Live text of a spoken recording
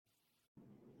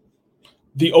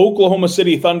The Oklahoma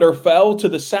City Thunder fell to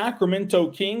the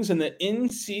Sacramento Kings in the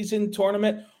in-season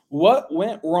tournament. What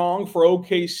went wrong for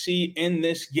OKC in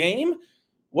this game?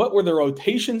 What were the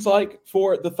rotations like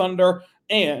for the Thunder?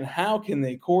 And how can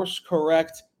they course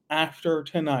correct after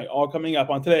tonight? All coming up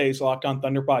on today's Locked On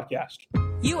Thunder podcast.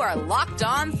 You are Locked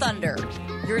On Thunder,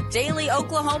 your daily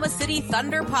Oklahoma City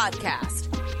Thunder podcast.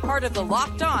 Part of the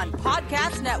Locked On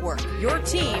Podcast Network, your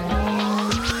team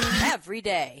every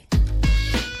day.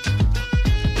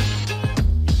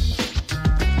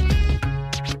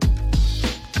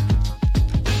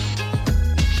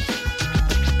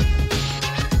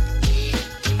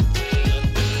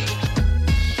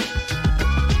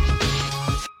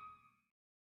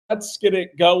 Let's get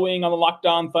it going on the Locked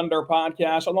On Thunder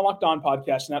podcast, on the Locked On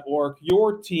Podcast Network,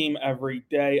 your team every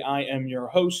day. I am your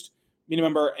host, media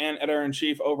member, and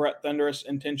editor-in-chief over at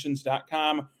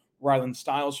thunderousintentions.com, Rylan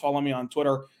Stiles. Follow me on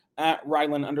Twitter at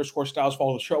Rylan_Stiles.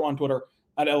 Follow the show on Twitter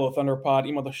at LOThunderPod.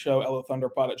 Email the show,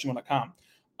 LOThunderPod@gmail.com.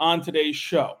 On today's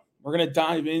show, we're going to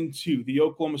dive into the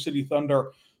Oklahoma City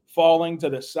Thunder falling to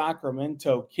the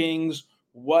Sacramento Kings.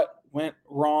 What went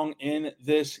wrong in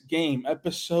this game?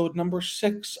 Episode number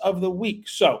 6 of the week.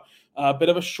 So a bit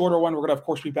of a shorter one. We're going to, of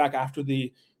course, be back after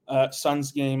the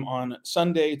Suns game on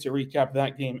Sunday to recap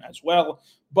that game as well.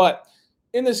 But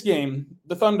in this game,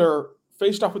 the Thunder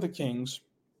faced off with the Kings,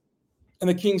 and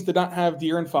the Kings did not have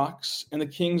De'Aaron Fox, and the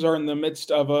Kings are in the midst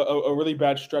of a really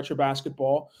bad stretch of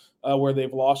basketball where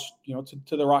they've lost,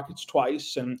 to the Rockets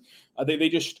twice, and they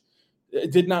just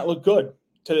did not look good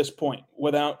to this point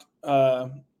without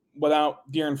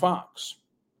De'Aaron Fox.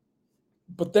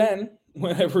 But then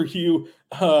whenever you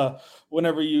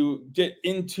get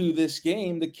into this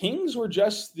game, the Kings were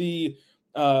just the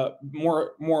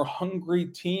more hungry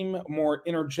team, more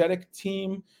energetic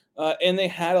team, and they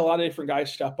had a lot of different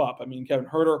guys step up. I mean, Kevin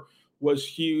Huerter was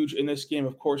huge in this game.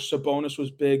 Of course, Sabonis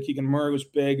was big. Keegan Murray was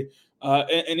big,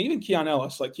 and even Keon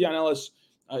Ellis. Like Keon Ellis,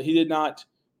 he did not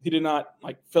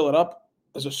like fill it up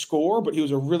as a scorer, but he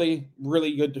was a really,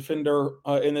 really good defender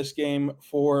in this game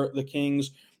for the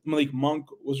Kings. Malik Monk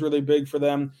was really big for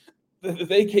them.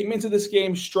 They came into this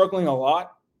game struggling a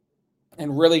lot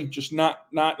and really just not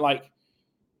like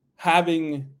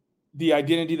having the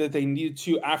identity that they needed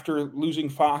to after losing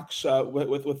Fox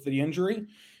with the injury.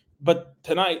 But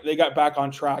tonight they got back on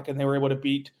track and they were able to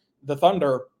beat the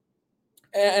Thunder.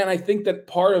 And I think that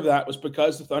part of that was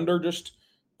because the Thunder just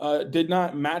did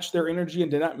not match their energy and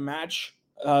did not match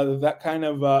that kind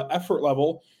of effort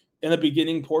level in the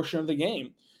beginning portion of the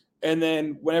game. And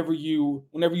then whenever you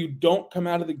don't come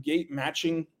out of the gate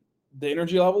matching the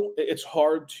energy level, it's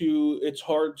hard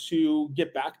to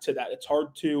get back to that. It's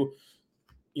hard to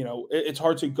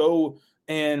go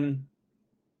and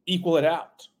equal it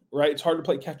out, right? It's hard to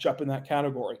play catch up in that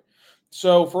category.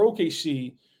 So for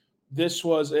OKC, this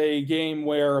was a game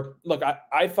where, look,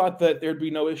 I thought that there'd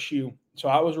be no issue. So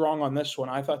I was wrong on this one.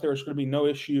 I thought there was going to be no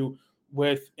issue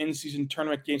with in-season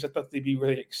tournament games. I thought they'd be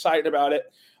really excited about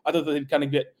it. I thought they'd kind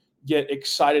of get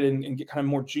excited and get kind of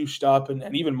more juiced up.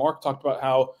 And even Mark talked about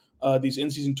how these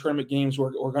in-season tournament games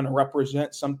were going to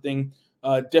represent something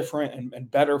different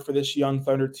and better for this young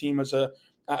Thunder team as a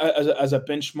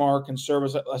benchmark and serve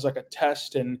as like a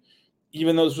test. And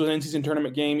even though this was an in-season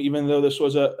tournament game, even though this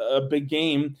was a big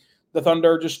game, the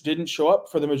Thunder just didn't show up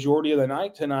for the majority of the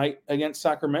night tonight against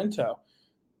Sacramento.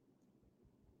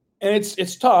 And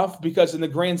it's tough because in the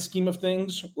grand scheme of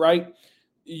things, right,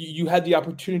 you had the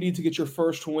opportunity to get your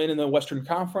first win in the Western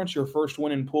Conference, your first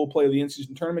win in pool play of the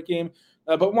in-season tournament game.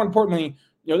 But more importantly,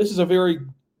 this is a very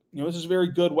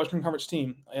good Western Conference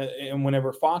team. And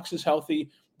whenever Fox is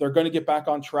healthy, they're going to get back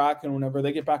on track. And whenever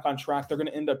they get back on track, they're going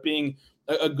to end up being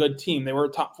a good team. They were a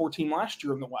top 4 team last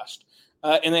year in the West.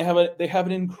 And they have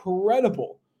an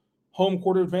incredible home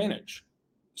court advantage.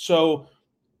 So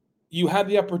you had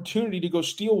the opportunity to go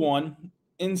steal one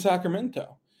in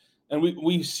Sacramento. And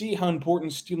we see how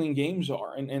important stealing games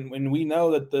are. And we know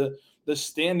that the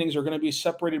standings are going to be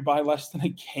separated by less than a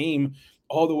game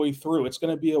all the way through. It's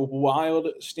going to be a wild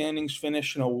standings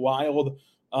finish and a wild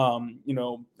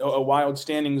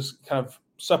standings kind of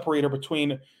separator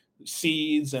between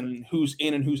seeds and who's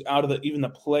in and who's out of even the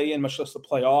play-in, much less the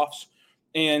playoffs.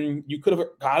 And you could have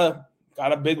got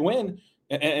a big win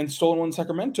and stolen one in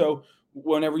Sacramento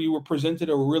whenever you were presented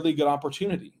a really good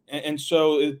opportunity. And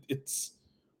so it's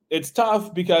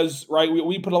tough because, right,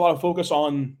 we put a lot of focus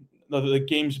on the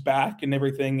games back and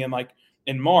everything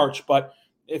in March. But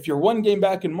if you're one game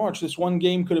back in March, this one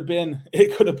game could have been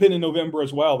in November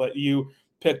as well that you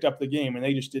picked up the game, and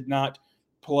they just did not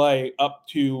play up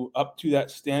to that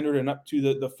standard and up to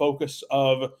the focus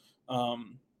of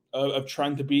of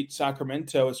trying to beat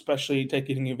Sacramento, especially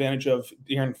taking advantage of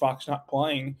De'Aaron Fox not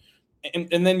playing.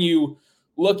 And then you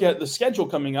look at the schedule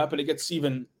coming up, and it gets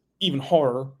even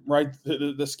harder, right?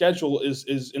 The schedule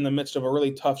is in the midst of a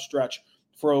really tough stretch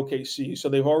for OKC. So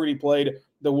they've already played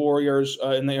the Warriors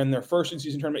in their first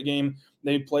in-season tournament game.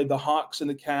 They played the Hawks and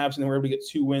the Cavs, and they were able to get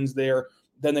 2 wins there.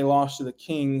 Then they lost to the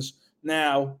Kings.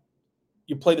 Now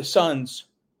you play the Suns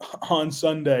on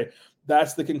Sunday.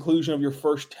 That's the conclusion of your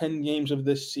first 10 games of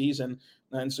this season.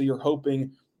 And so you're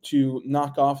hoping to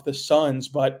knock off the Suns,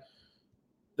 but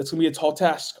that's going to be a tall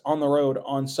task on the road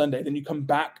on Sunday. Then you come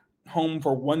back home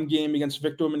for 1 game against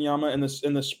Victor Wembanyama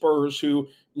and the Spurs, who,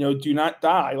 do not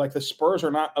die. Like, the Spurs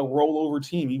are not a rollover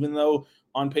team, even though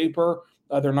on paper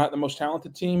they're not the most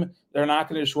talented team. They're not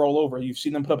going to just roll over. You've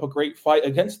seen them put up a great fight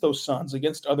against those Suns,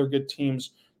 against other good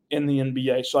teams in the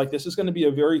NBA. So, this is going to be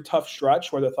a very tough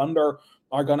stretch where the Thunder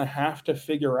are going to have to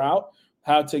figure out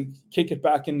how to kick it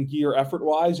back in gear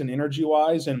effort-wise and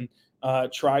energy-wise, and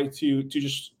try to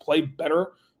just play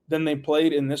better than they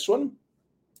played in this one.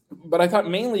 But I thought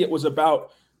mainly it was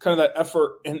about kind of that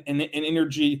effort and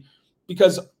energy,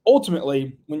 because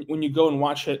ultimately when you go and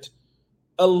watch it,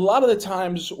 a lot of the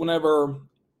times whenever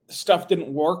stuff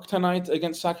didn't work tonight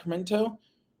against Sacramento,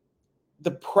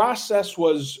 the process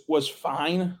was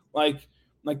fine.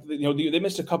 They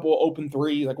missed a couple open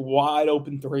threes, like wide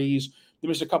open threes. They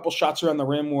missed a couple shots around the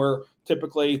rim where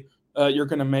typically you're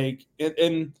going to make.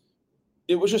 And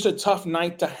it was just a tough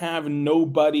night to have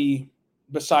nobody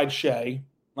besides Shea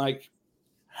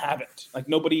have it.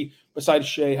 Nobody besides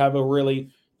Shea have a really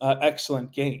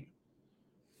excellent game.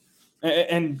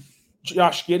 And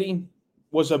Josh Giddey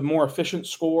was a more efficient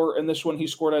scorer in this one. He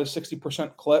scored at a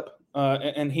 60% clip,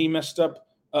 and he messed up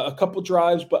a couple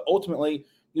drives, but ultimately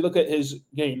you look at his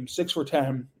game, 6 for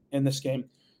 10 in this game,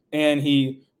 and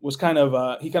he was kind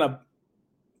of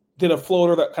did a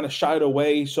floater that kind of shied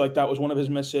away. So that was one of his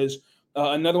misses.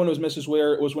 Another one of his misses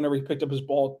where it was whenever he picked up his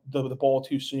ball, the ball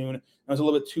too soon. It was a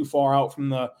little bit too far out from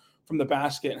the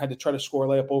basket and had to try to score a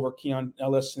layup over Keon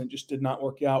Ellis, and it just did not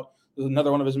work out. There's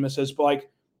another one of his misses. But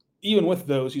even with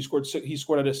those, he scored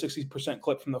at a 60%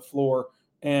 clip from the floor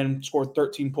and scored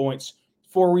 13 points,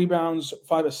 4 rebounds,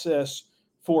 5 assists,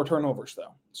 4 turnovers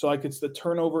though. So it's the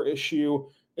turnover issue,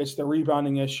 it's the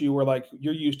rebounding issue where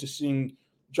you're used to seeing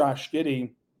Josh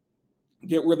Giddey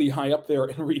get really high up there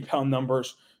in rebound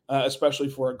numbers, especially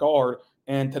for a guard.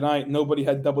 And tonight, nobody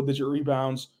had double-digit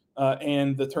rebounds,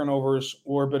 and the turnovers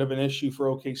were a bit of an issue for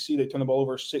OKC. They turned the ball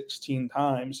over 16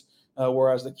 times,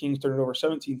 whereas the Kings turned it over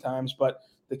 17 times. But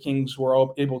the Kings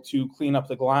were able to clean up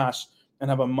the glass and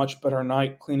have a much better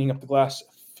night cleaning up the glass,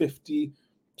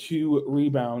 52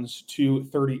 rebounds to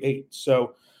 38.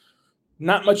 So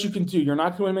not much you can do. You're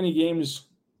not going to win many games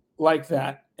like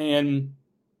that. And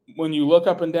when you look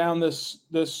up and down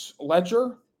this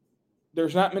ledger,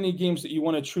 there's not many games that you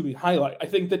want to truly highlight. I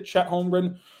think that Chet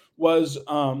Holmgren was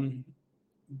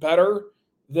better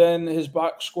than his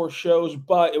box score shows,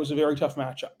 but it was a very tough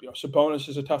matchup. Sabonis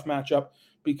is a tough matchup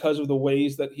because of the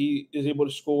ways that he is able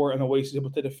to score and the ways he's able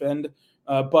to defend.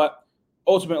 But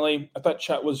ultimately, I thought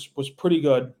Chet was pretty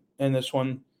good in this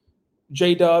one.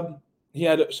 J-Dub, he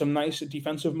had some nice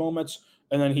defensive moments,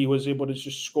 and then he was able to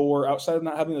just score outside of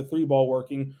not having the 3-ball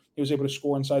working. He was able to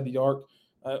score inside the arc.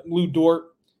 Lou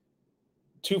Dort,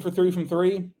 2 for 3 from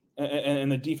 3,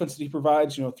 and the defense that he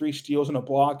provides, 3 steals and a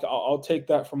block. I'll take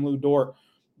that from Lou Dort.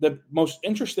 The most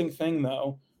interesting thing,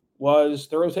 though, was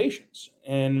the rotations.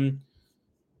 And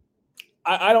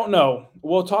I don't know.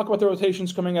 We'll talk about the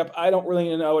rotations coming up. I don't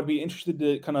really know. I'd be interested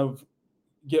to kind of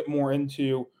get more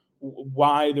into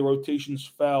why the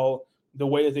rotations fell the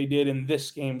way that they did in this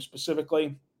game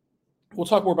specifically. We'll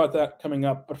talk more about that coming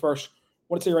up. But first, I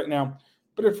want to say right now,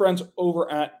 but our friends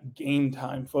over at Game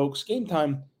Time, folks. Game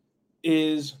Time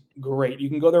is great. You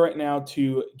can go there right now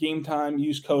to Game Time,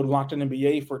 use code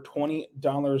LOCKEDONNBA for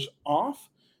 $20 off.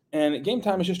 And Game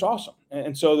Time is just awesome.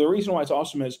 And so the reason why it's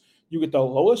awesome is you get the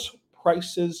lowest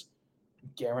prices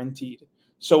guaranteed.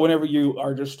 So whenever you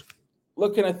are just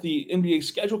looking at the NBA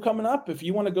schedule coming up, if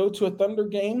you want to go to a Thunder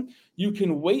game, you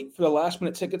can wait for the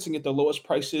last-minute tickets and get the lowest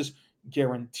prices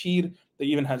guaranteed. They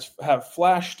even have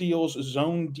flash deals,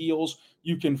 zone deals.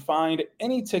 You can find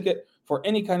any ticket for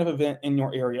any kind of event in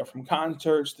your area, from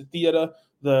concerts to theater,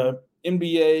 the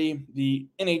NBA, the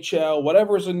NHL,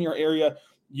 whatever is in your area,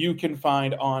 you can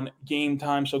find on Game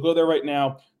Time. So go there right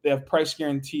now. They have price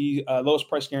guarantee, lowest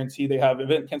price guarantee. They have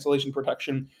event cancellation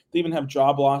protection. They even have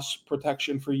job loss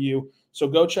protection for you. So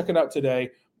go check it out today,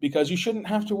 because you shouldn't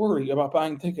have to worry about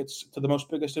buying tickets to the most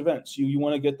biggest events. You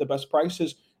want to get the best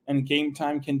prices, and Game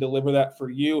Time can deliver that for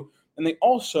you. And they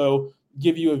also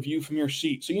give you a view from your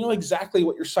seat. So you know exactly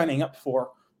what you're signing up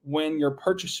for when you're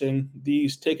purchasing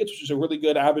these tickets, which is a really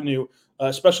good avenue,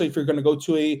 especially if you're going to go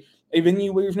to a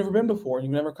venue where you've never been before,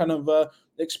 you've never kind of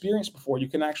experienced before. You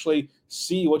can actually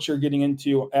see what you're getting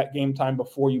into at Game Time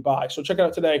before you buy. So check it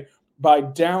out today by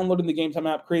downloading the Game Time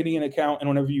app, creating an account, and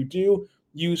whenever you do,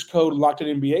 use code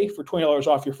LOCKEDONNBA for $20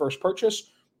 off your first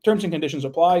purchase. Terms and conditions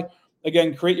apply.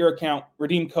 Again, create your account,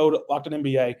 redeem code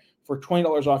LOCKEDONNBA for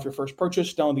 $20 off your first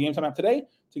purchase. Download the Game Time app today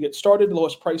to get started.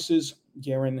 Lowest prices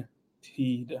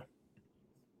guaranteed.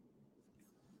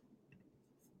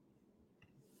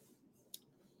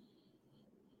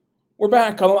 We're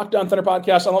back on the Locked On Thunder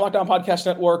podcast, on the Locked On Podcast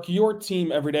Network, your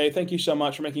team every day. Thank you so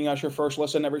much for making us your first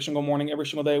listen every single morning, every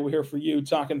single day. We're here for you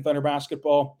talking Thunder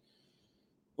basketball.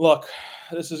 Look,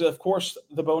 this is, of course,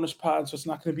 the bonus pod, so it's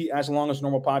not going to be as long as a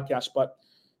normal podcast, but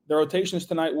the rotations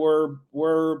tonight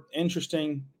were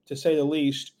interesting, to say the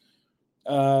least.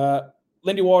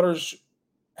 Lindy Waters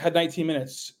had 19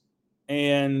 minutes,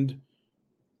 and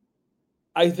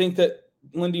I think that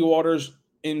Lindy Waters,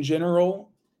 in general,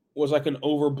 was like an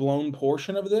overblown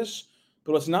portion of this,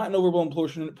 but what's not an overblown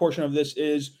portion of this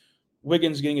is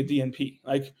Wiggins getting a DNP.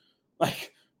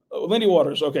 Like Lindy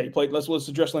Waters, okay, played. Let's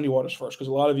address Lindy Waters first, because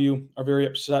a lot of you are very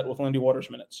upset with Lindy Waters'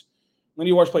 minutes.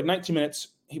 Lindy Waters played 19 minutes.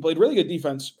 He played really good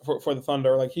defense for the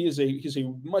Thunder. Like he's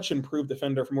a much improved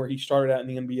defender from where he started at in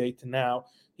the NBA to now.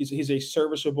 He's a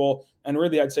serviceable and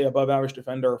really, I'd say, above average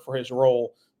defender for his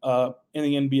role in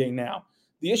the NBA now.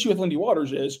 The issue with Lindy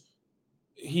Waters is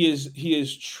he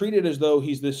is treated as though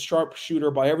he's this sharp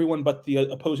shooter by everyone but the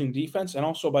opposing defense, and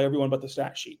also by everyone but the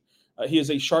stat sheet. He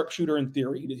is a sharp shooter in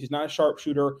theory. He's not a sharp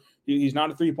shooter. He's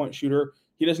not a three-point shooter.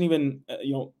 He doesn't even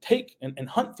take and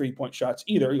hunt three-point shots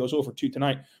either. He goes over 2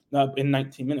 tonight in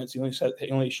 19 minutes. He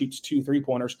only shoots 2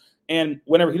 3-pointers, and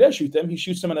whenever he does shoot them, he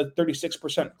shoots them at a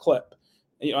 36% clip.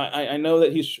 I know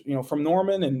that he's from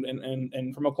Norman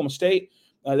and from Oklahoma State.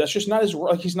 That's just not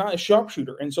he's not a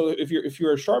sharpshooter. And so if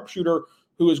you're a sharpshooter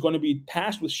who is going to be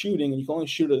tasked with shooting and you can only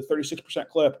shoot at a 36%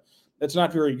 clip, that's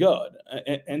not very good.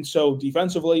 And so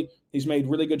defensively, he's made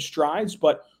really good strides.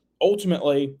 But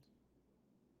ultimately,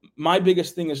 my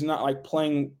biggest thing is not like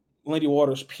playing Lindy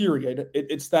Waters, period.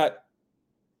 It's that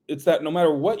no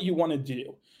matter what you want to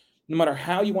do, no matter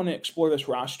how you want to explore this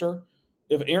roster,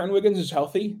 if Aaron Wiggins is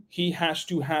healthy, he has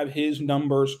to have his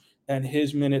numbers and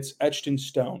his minutes etched in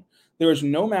stone. There is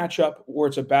no matchup where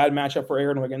it's a bad matchup for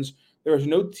Aaron Wiggins. There is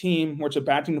no team where it's a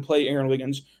bad team to play Aaron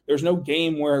Wiggins. There's no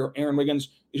game where Aaron Wiggins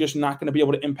is just not going to be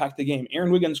able to impact the game.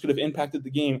 Aaron Wiggins could have impacted the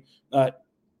game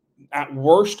at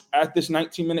worst at this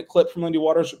 19-minute clip from Lindy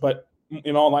Waters, but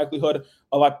in all likelihood,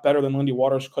 a lot better than Lindy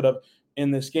Waters could have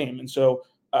in this game. And so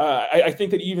I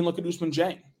think that you even look at Ousmane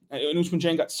Dieng. Ousmane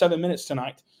Dieng got 7 minutes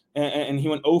tonight, and he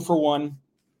went 0 for 1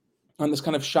 on this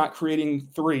kind of shot-creating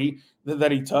 3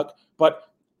 that he took. But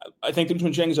I think that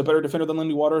Ousmane Dieng is a better defender than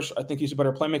Lindy Waters. I think he's a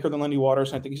better playmaker than Lindy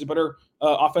Waters. I think he's a better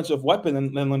offensive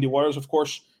weapon than Lindy Waters. Of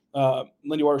course,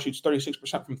 Lindy Waters shoots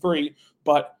 36% from 3,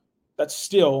 but that's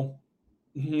still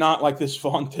not like this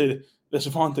vaunted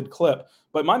clip.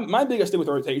 But my biggest thing with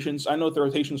the rotations, I know that the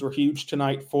rotations were huge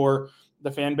tonight for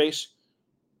the fan base.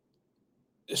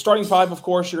 Starting 5, of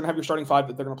course, you're going to have your starting 5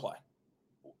 that they're going to play.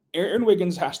 Aaron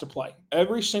Wiggins has to play.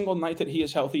 Every single night that he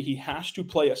is healthy, he has to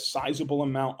play a sizable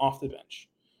amount off the bench.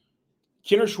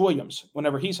 Kenrich Williams,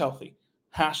 whenever he's healthy,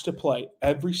 has to play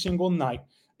every single night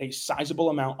a sizable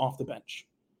amount off the bench.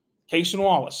 Cason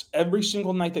Wallace, every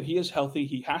single night that he is healthy,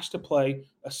 he has to play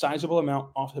a sizable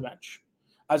amount off the bench.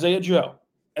 Isaiah Joe,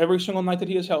 every single night that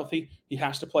he is healthy, he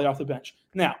has to play off the bench.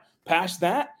 Now, past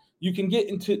that, you can get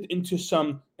into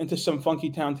some funky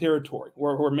town territory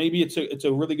where maybe it's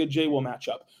a really good J. Will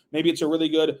matchup. Maybe it's a really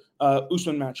good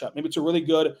Ousmane matchup. Maybe it's a really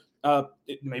good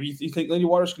maybe you think Lindy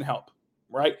Waters can help,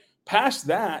 right? Past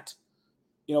that,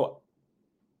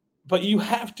 but you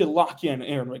have to lock in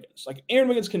Aaron Wiggins. Like Aaron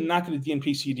Wiggins cannot get a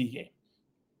DNP-CD game.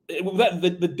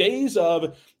 The days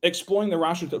of exploring the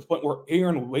roster to the point where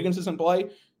Aaron Wiggins doesn't play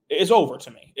is over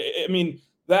to me. I mean,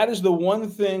 that is the one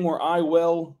thing where I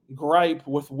will gripe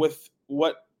with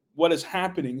what is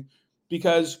happening,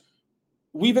 because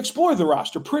we've explored the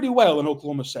roster pretty well in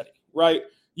Oklahoma City, right?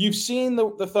 You've seen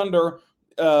the Thunder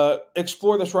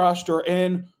explore this roster,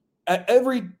 and at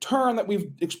every turn that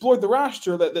we've explored the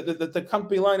roster that the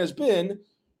company line has been,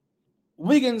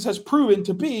 Wiggins has proven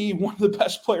to be one of the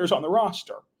best players on the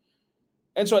roster.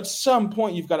 And so at some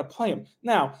point, you've got to play him.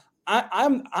 Now,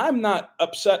 I'm not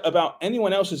upset about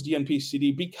anyone else's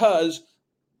DNP-CD because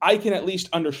I can at least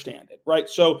understand it, right?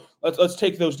 So let's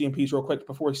take those DNPs real quick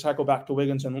before we cycle back to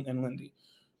Wiggins and Lindy.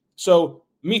 So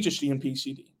Micic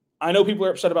DNP-CD. I know people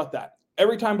are upset about that.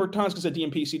 every time Bertans gets a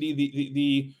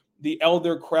DNP-CD, the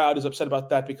elder crowd is upset about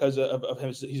that because of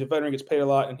him. He's a veteran, gets paid a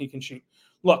lot, and he can shoot.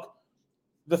 Look,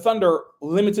 the Thunder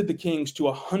limited the Kings to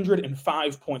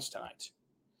 105 points tonight.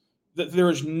 There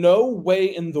is no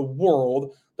way in the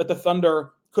world that the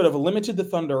Thunder could have limited the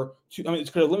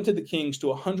Kings to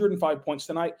 105 points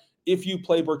tonight if you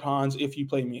play Bertans, if you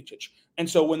play Micic. And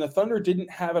so when the Thunder didn't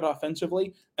have it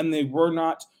offensively and they were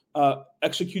not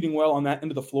executing well on that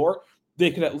end of the floor,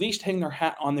 they could at least hang their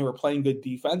hat on they were playing good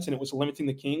defense, and it was limiting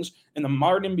the Kings. In the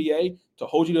modern NBA, to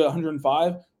hold you to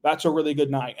 105, that's a really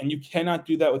good night. And you cannot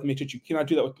do that with Micic. You cannot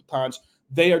do that with Bertans.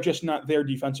 They are just not there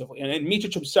defensively. And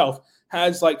Micic himself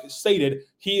has stated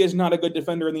he is not a good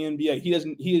defender in the NBA.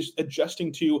 He is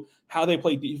adjusting to how they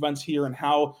play defense here and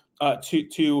how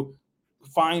to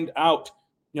find out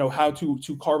how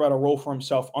to carve out a role for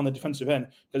himself on the defensive end,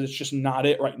 because it's just not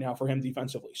it right now for him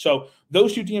defensively. So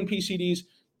those two DNP CDs,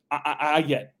 I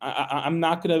get. I'm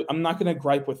not gonna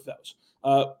gripe with those.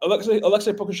 Alexei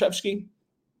Pokusevski,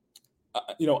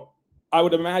 I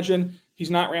would imagine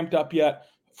he's not ramped up yet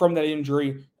from that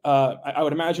injury. I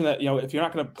would imagine that if you're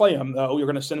not going to play him, though, you're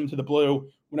going to send him to the Blue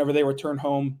whenever they return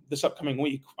home this upcoming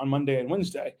week on Monday and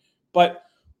Wednesday. But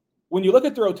when you look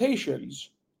at the rotations,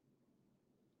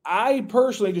 I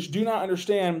personally just do not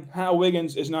understand how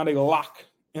Wiggins is not a lock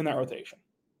in that rotation.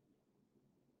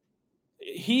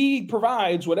 He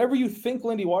provides whatever you think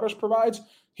Lindy Waters provides.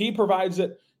 He provides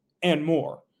it and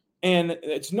more. And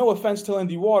it's no offense to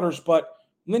Lindy Waters, but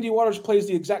Lindy Waters plays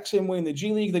the exact same way in the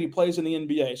G League that he plays in the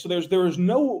NBA. So there is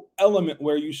no element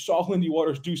where you saw Lindy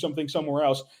Waters do something somewhere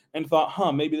else and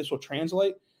thought, maybe this will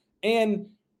translate. And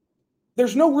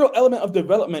there's no real element of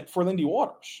development for Lindy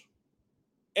Waters.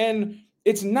 And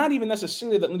it's not even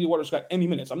necessarily that Lindy Waters got any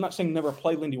minutes. I'm not saying never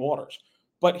play Lindy Waters.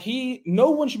 But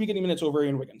no one should be getting minutes over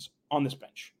Aaron Wiggins on this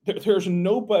bench. There's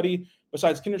nobody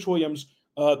besides Kenrich Williams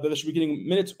that should be getting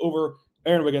minutes over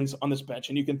Aaron Wiggins on this bench.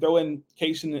 And you can throw in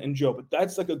Kaysen and Joe, but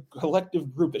that's like a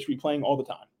collective group that should be playing all the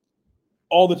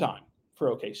time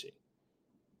for OKC.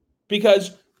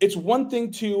 Because it's one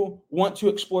thing to want to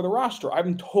explore the roster.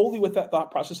 I'm totally with that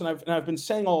thought process, and I've been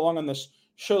saying all along on this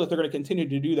show that they're going to continue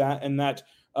to do that, and that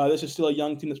this is still a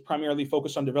young team that's primarily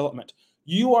focused on development.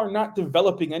 You are not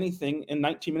developing anything in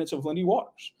 19 minutes of Lindy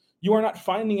Waters. You are not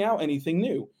finding out anything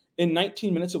new in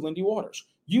 19 minutes of Lindy Waters.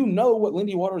 You know what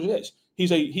Lindy Waters is.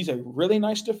 He's a really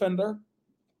nice defender,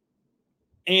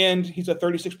 and he's a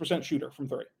 36% shooter from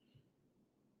three.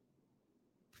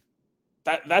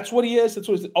 That's what he is. That's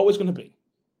what he's always going to be.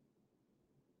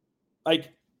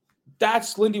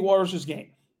 That's Lindy Waters'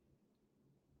 game.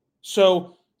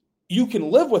 So you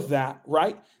can live with that,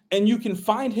 right? And you can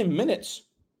find him minutes.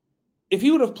 If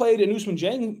he would have played an Ousmane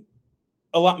Dieng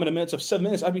allotment of minutes of 7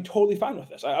 minutes, I'd be totally fine with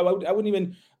this. I wouldn't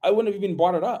have even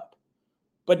brought it up.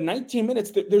 But 19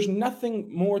 minutes, there's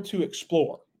nothing more to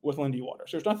explore with Lindy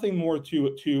Waters. There's nothing more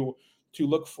to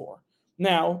look for.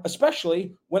 Now,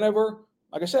 especially whenever,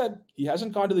 like I said, he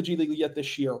hasn't gone to the G League yet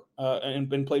this year and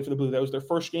been played for the Blue. That was their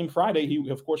first game Friday. He,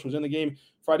 of course, was in the game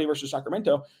Friday versus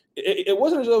Sacramento. It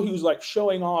wasn't as though he was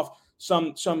showing off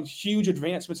some huge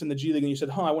advancements in the G League, and you said,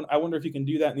 I wonder if he can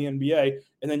do that in the NBA,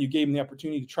 and then you gave him the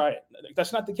opportunity to try it.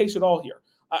 That's not the case at all here.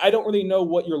 I don't really know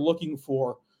what you're looking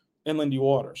for in Lindy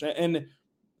Waters. And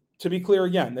to be clear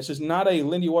again, this is not a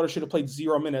Lindy Waters should have played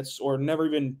 0 minutes or never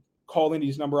even call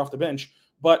Lindy's number off the bench,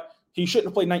 but he shouldn't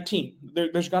have played 19.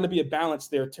 There's got to be a balance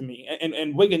there to me,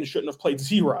 and Wiggins shouldn't have played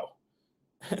 0.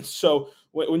 And so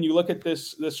when you look at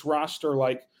this roster,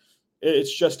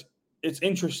 it's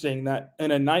interesting that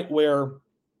in a night where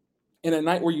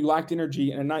you lacked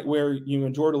energy, in a night where you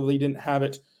majorly didn't have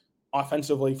it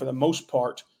offensively for the most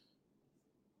part,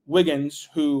 Wiggins,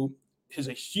 who is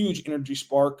a huge energy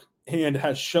spark and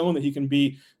has shown that he can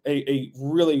be a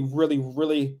really, really,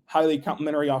 really highly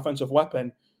complementary offensive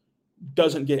weapon,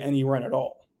 doesn't get any run at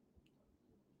all.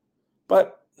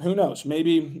 But who knows?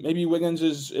 Maybe Wiggins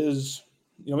is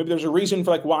maybe there's a reason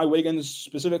for why Wiggins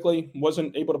specifically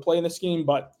wasn't able to play in this game,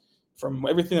 but from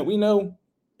everything that we know,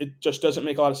 it just doesn't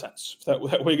make a lot of sense that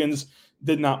Wiggins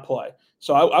did not play.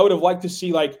 So I would have liked to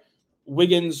see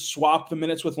Wiggins swap the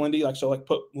minutes with Lindy,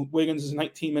 put Wiggins'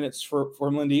 19 minutes for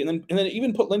Lindy, and then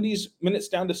even put Lindy's minutes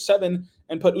down to 7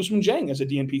 and put Ousmane Dieng as a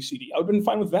DNP CD. I would have been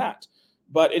fine with that.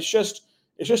 But it's just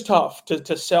tough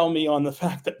to sell me on the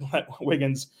fact that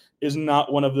Wiggins is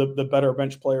not one of the better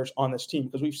bench players on this team,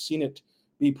 because we've seen it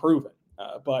be proven.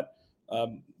 But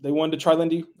they wanted to try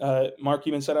Lindy. Mark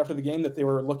even said after the game that they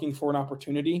were looking for an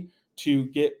opportunity to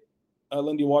get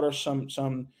Lindy Waters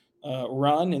some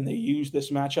run, and they used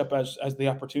this matchup as the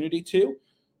opportunity to.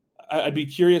 I'd be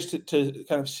curious to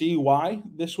kind of see why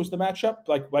this was the matchup.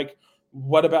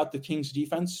 What about the Kings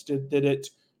defense? Did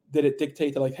it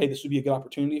dictate that, like, hey, this would be a good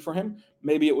opportunity for him?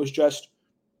 Maybe it was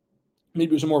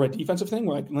more of a defensive thing,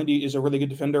 where like Lindy is a really good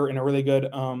defender and a really good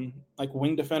like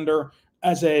wing defender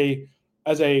as a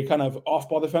kind of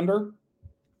off-ball defender.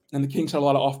 And the Kings had a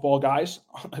lot of off-ball guys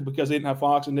because they didn't have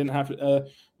Fox and didn't have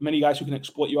many guys who can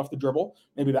exploit you off the dribble.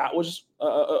 Maybe that was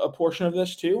a portion of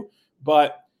this too.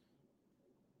 But,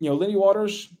 Lindy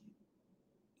Waters,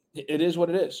 it is what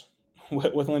it is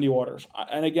with Lindy Waters.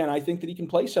 And again, I think that he can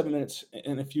play 7 minutes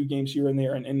in a few games here and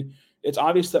there. And it's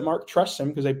obvious that Mark trusts him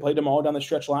because they played him all down the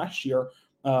stretch last year.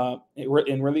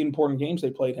 In really important games,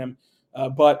 they played him.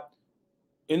 But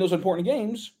in those important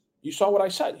games, you saw what I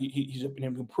said. He's an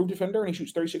improved defender, and he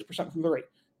shoots 36% from three.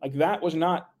 Like that was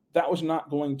not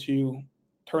going to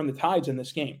turn the tides in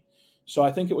this game. So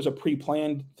I think it was a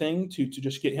pre-planned thing to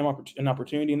just get him an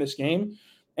opportunity in this game,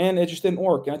 and it just didn't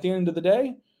work. And at the end of the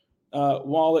day,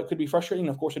 while it could be frustrating,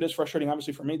 of course it is frustrating,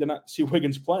 obviously for me to not see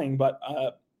Wiggins playing. But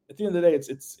at the end of the day,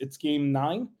 it's game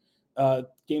 9.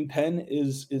 Game 10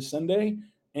 is Sunday,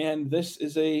 and this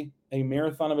is a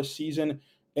marathon of a season.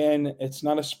 And it's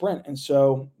not a sprint. And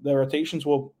so the rotations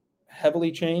will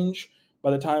heavily change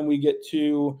by the time we get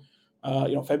to,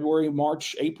 February,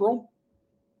 March, April.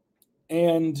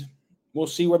 And we'll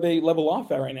see where they level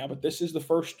off at right now. But this is the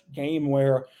first game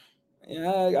where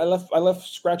I left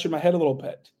scratching my head a little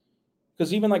bit.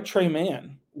 Because even like Trey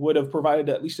Mann would have provided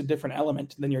at least a different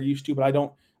element than you're used to. But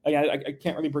I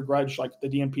can't really begrudge like the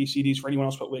DNP CDs for anyone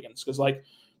else but Wiggins. Because like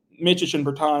Mitchich and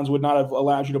Bertans would not have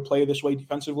allowed you to play this way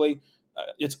defensively.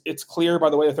 It's clear,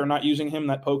 by the way, that they're not using him,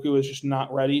 that Poku is just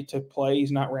not ready to play.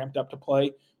 He's not ramped up to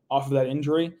play off of that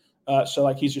injury. So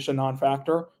he's just a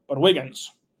non-factor. But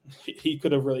Wiggins, he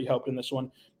could have really helped in this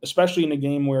one, especially in a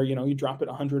game where, you drop it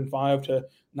 105 to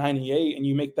 98 and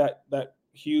you make that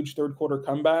huge third quarter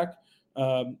comeback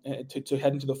to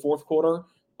head into the fourth quarter,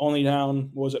 only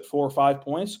down, 4 or 5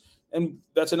 points. And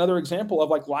that's another example of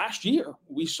like last year.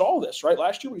 We saw this, right?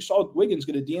 Last year we saw Wiggins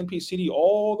get a DNP CD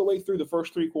all the way through the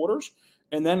first 3 quarters.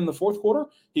 And then in the fourth quarter,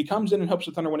 he comes in and helps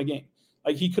the Thunder win a game.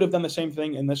 Like he could have done the same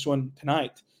thing in this one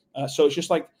tonight. So it's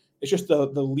just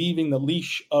the leaving the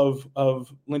leash of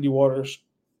Lindy Waters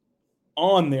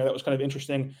on there that was kind of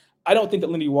interesting. I don't think that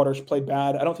Lindy Waters played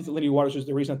bad. I don't think that Lindy Waters is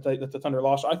the reason that the Thunder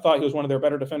lost. I thought he was one of their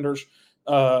better defenders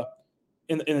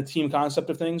in the team concept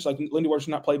of things. Like Lindy Waters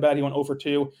did not play bad. He went 0 for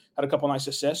 2, had a couple nice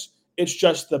assists. It's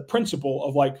just the principle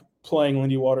of like playing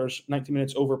Lindy Waters 19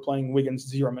 minutes over playing Wiggins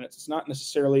 0 minutes. It's not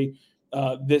necessarily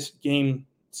this game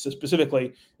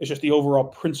specifically. It's just the overall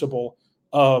principle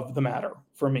of the matter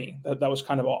for me. That was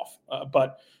kind of off.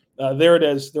 But there it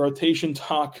is, the rotation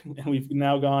talk, and we've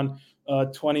now gone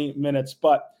 20 minutes.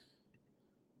 But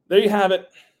there you have it.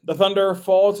 The Thunder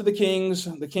fall to the Kings.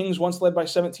 The Kings once led by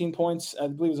 17 points. I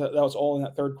believe that was all in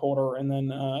that third quarter, and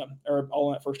then or all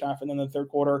in that first half, and then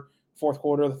the fourth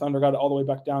quarter, the Thunder got it all the way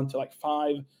back down to like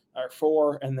 5 or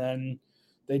 4, and then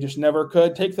they just never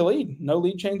could take the lead. No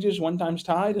lead changes, 1 times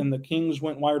tied, and the Kings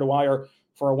went wire to wire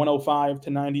for a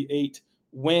 105-98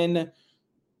 win.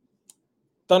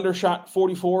 Thunder shot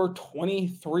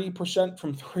 23%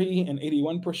 from 3 and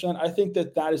 81%. I think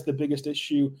that is the biggest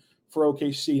issue for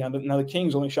OKC. Now the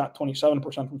Kings only shot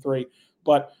 27% from 3,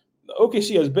 but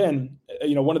OKC has been,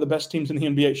 one of the best teams in the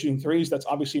NBA shooting threes. That's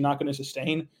obviously not going to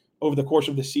sustain over the course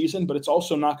of the season, but it's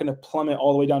also not going to plummet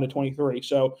all the way down to 23.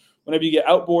 So whenever you get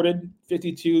outboarded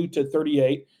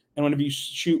 52-38, and whenever you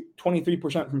shoot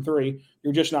 23% from 3,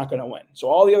 you're just not going to win. So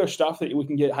all the other stuff that we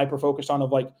can get hyper-focused on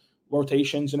of like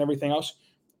rotations and everything else,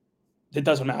 it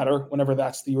doesn't matter whenever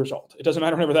that's the result. It doesn't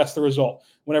matter whenever that's the result.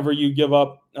 Whenever you give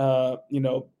up,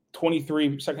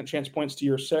 23 second chance points to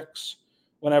your 6,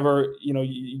 whenever,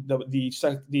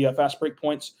 the fast break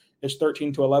points is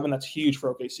 13-11, that's huge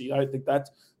for OKC. I think that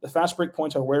the fast break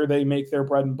points are where they make their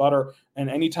bread and butter.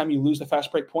 And anytime you lose the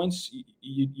fast break points,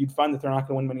 you'd find that they're not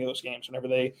going to win many of those games whenever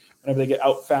they get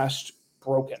out fast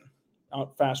broken,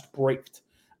 out fast braked,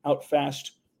 out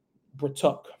fast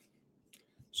bretook.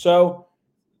 So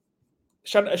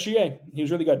shout out to SGA. He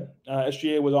was really good.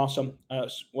 SGA was awesome. At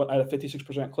a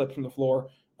 56% clip from the floor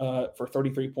for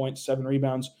 33 points, 7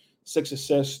 rebounds, 6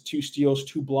 assists, 2 steals,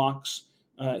 2 blocks.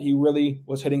 He really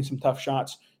was hitting some tough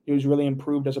shots. He was really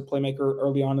improved as a playmaker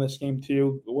early on in this game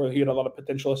too, where he had a lot of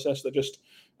potential assists that just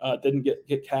didn't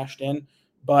get cashed in.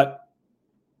 But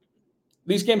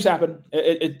these games happen.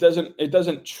 It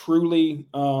doesn't truly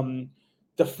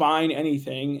define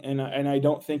anything, and I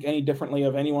don't think any differently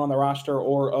of anyone on the roster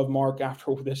or of Mark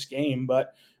after this game.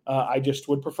 But I just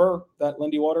would prefer that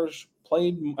Lindy Waters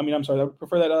played. I would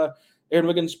prefer that Aaron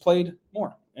Wiggins played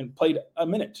more and played a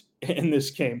minute in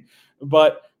this game.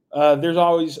 But There's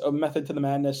always a method to the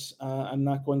madness. I'm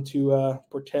not going to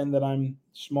pretend that I'm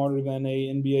smarter than a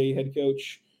NBA head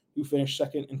coach who finished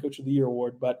second in Coach of the Year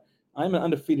award, but I'm an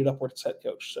undefeated upwards head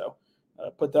coach. So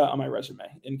put that on my resume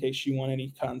in case you want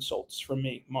any consults from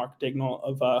me, Mark Dignall,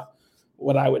 of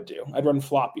what I would do. I'd run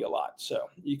floppy a lot, so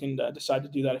you can decide to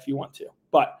do that if you want to.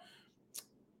 But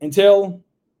until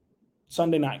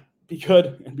Sunday night, be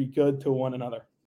good and be good to one another.